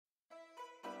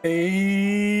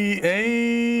Hey.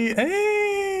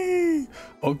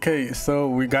 Okay, so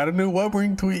we got a new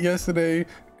Wuthering tweet yesterday,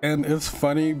 and it's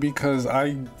funny because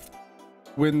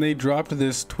when they dropped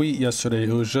this tweet yesterday,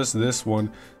 it was just this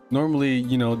one. Normally,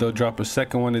 you know, they'll drop a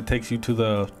second one. It takes you to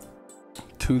the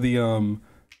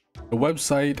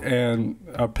website and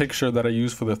a picture that I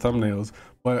use for the thumbnails.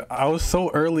 But I was so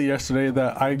early yesterday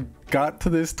that I got to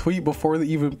this tweet before they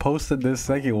even posted this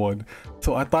second one.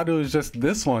 So I thought it was just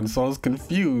this one, so I was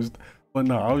confused. But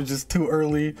no, I was just too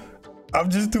early. I'm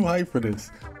just too hyped for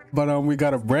this. But we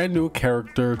got a brand new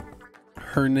character.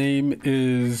 Her name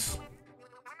is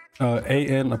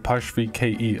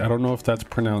AN''KE. I don't know if that's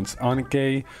pronounced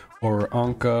Anke or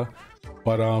Anka,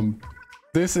 but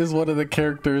this is one of the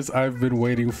characters I've been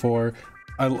waiting for.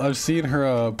 I've seen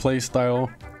her play style,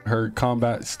 her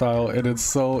combat style, and it's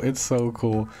so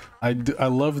cool. I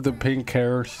love the pink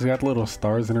hair. She's got little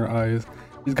stars in her eyes.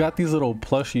 She's got these little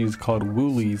plushies called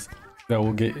woolies that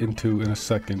we'll get into in a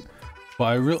second.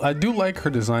 But I do like her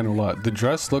design a lot. The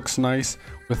dress looks nice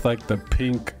with like the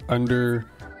pink under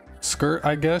skirt,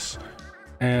 I guess,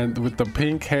 and with the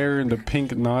pink hair and the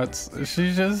pink knots.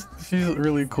 She's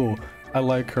really cool. I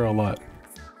like her a lot.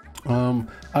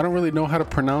 I don't really know how to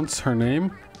pronounce her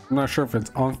name. I'm not sure if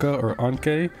it's Anka or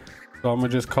Anke, so I'm gonna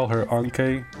just call her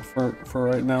Anke for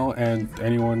right now, and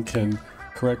anyone can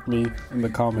correct me in the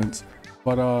comments.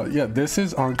 But yeah, this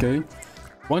is Anke.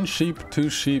 1 sheep, 2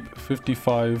 sheep,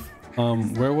 55.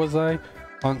 Where was I?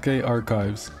 Anke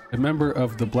Archives. A member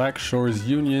of the Black Shores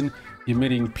Union,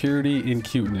 emitting purity and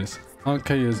cuteness.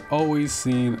 Anke is always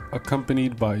seen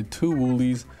accompanied by 2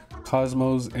 woolies,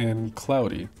 Cosmos and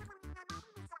Cloudy.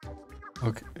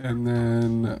 Okay, and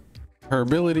then her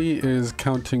ability is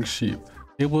counting sheep,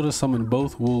 able to summon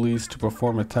both woolies to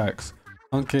perform attacks.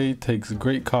 Anke takes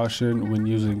great caution when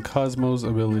using Cosmos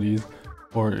abilities,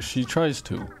 or she tries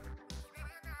to.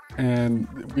 And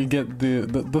we get the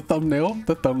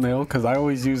thumbnail, because I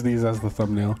always use these as the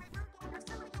thumbnail.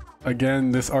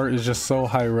 Again, this art is just so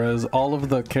high res. All of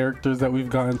the characters that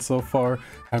we've gotten so far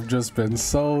have just been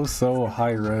so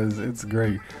high res. It's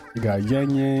great. We got Yang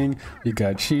Yang, we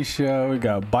got Chisha, we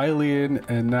got Bailean,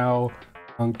 and now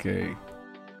Anke.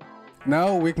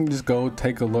 Now we can just go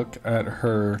take a look at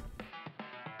her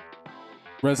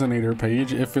resonator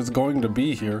page, if it's going to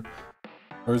be here,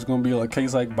 or it's going to be a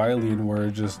case like Bailean where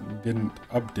it just didn't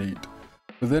update.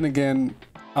 But then again,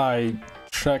 I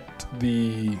checked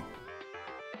the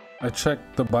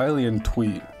Bailean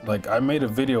tweet. Like, I made a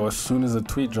video as soon as the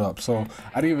tweet dropped, so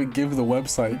I didn't even give the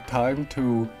website time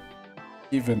to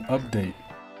even update.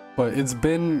 But it's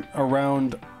been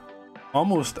around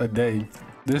almost a day.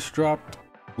 This dropped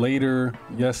later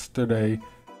yesterday,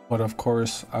 but of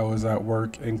course I was at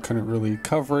work and couldn't really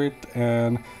cover it,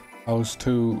 and I was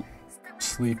too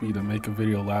sleepy to make a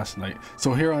video last night.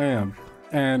 So here I am,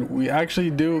 and we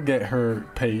actually do get her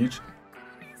page,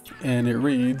 and it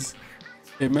reads,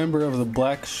 a member of the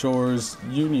Black Shores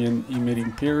Union,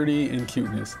 emitting purity and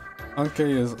cuteness. Anke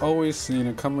is always seen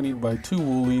accompanied by 2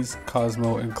 woolies,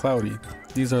 Cosmo and Cloudy.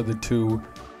 These are the 2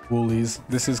 woolies.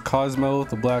 This is Cosmo,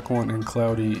 the black one, and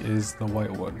Cloudy is the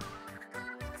white one.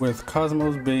 With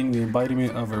Cosmos being the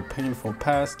embodiment of her painful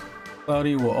past,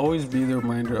 Cloudy will always be the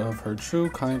reminder of her true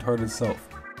kind-hearted self.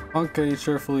 Anke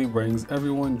cheerfully brings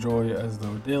everyone joy as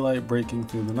though daylight breaking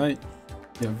through the night,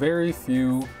 yet very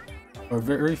few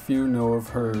know of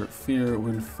her fear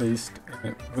when faced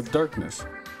with darkness.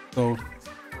 So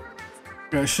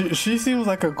yeah, she seems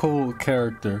like a cool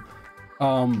character.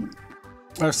 I've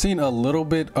seen a little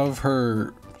bit of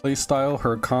her playstyle,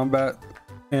 her combat,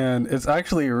 and it's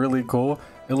actually really cool.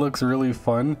 It looks really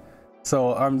fun.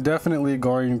 So I'm definitely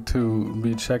going to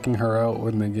be checking her out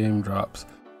when the game drops.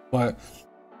 But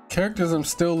characters I'm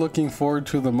still looking forward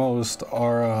to the most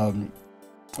are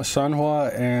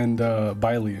Shanhua and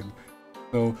Bailean.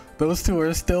 So those 2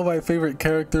 are still my favorite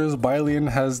characters. Bailean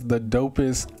has the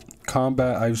dopest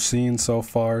combat I've seen so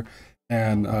far,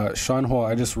 and Shanhua,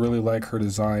 I just really like her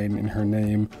design and her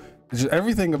name. It's just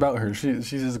everything about her. She's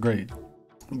just great.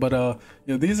 But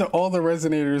yeah, these are all the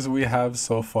resonators we have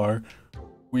so far.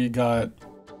 We got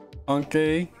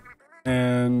Anke,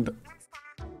 and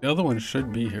the other one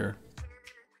should be here.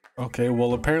 Okay,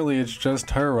 well apparently it's just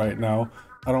her right now.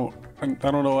 I don't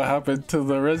know what happened to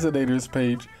the resonators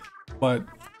page, but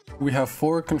we have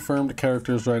 4 confirmed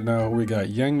characters right now. We got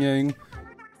Yang Yang,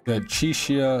 we got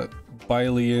Chisha,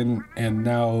 Bailean, and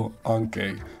now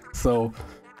Anke. So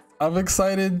I'm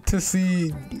excited to see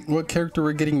what character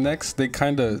we're getting next. They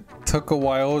kind of took a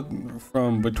while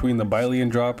from between the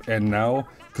Bailean drop and now,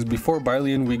 because before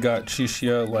Bailean we got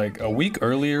Chisha like a week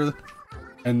earlier,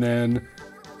 and then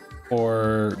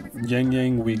For Yang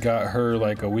Yang, we got her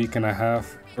like a week and a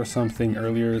half or something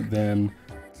earlier than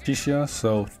Shisha,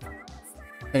 so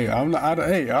hey, I'm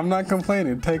not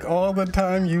complaining. Take all the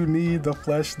time you need to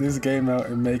flesh this game out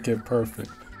and make it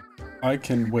perfect. I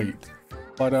can wait.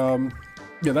 But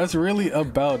yeah, that's really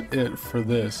about it for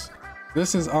this.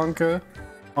 This is Anka.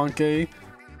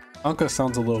 Anka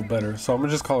sounds a little better, so I'm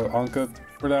gonna just call her Anka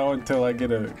for now until I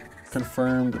get a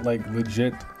confirmed, like,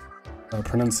 legit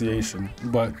pronunciation.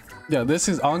 But yeah, this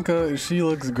is Anka. She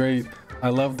looks great. I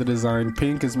love the design.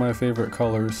 Pink is my favorite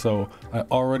color, so I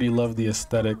already love the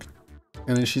aesthetic.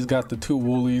 And then she's got the two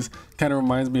woolies. Kind of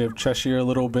reminds me of Cheshire a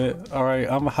little bit. All right,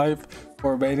 I'm hyped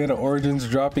for Bayonetta Origins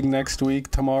dropping next week,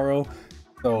 tomorrow.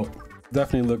 So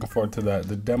definitely looking forward to that.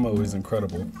 The demo is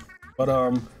incredible. But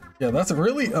yeah, that's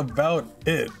really about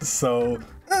it. So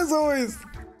as always,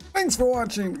 thanks for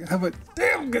watching. Have a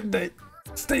damn good day.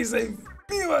 Stay safe,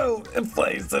 be well, and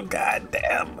play some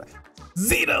goddamn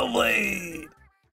Xenoblade.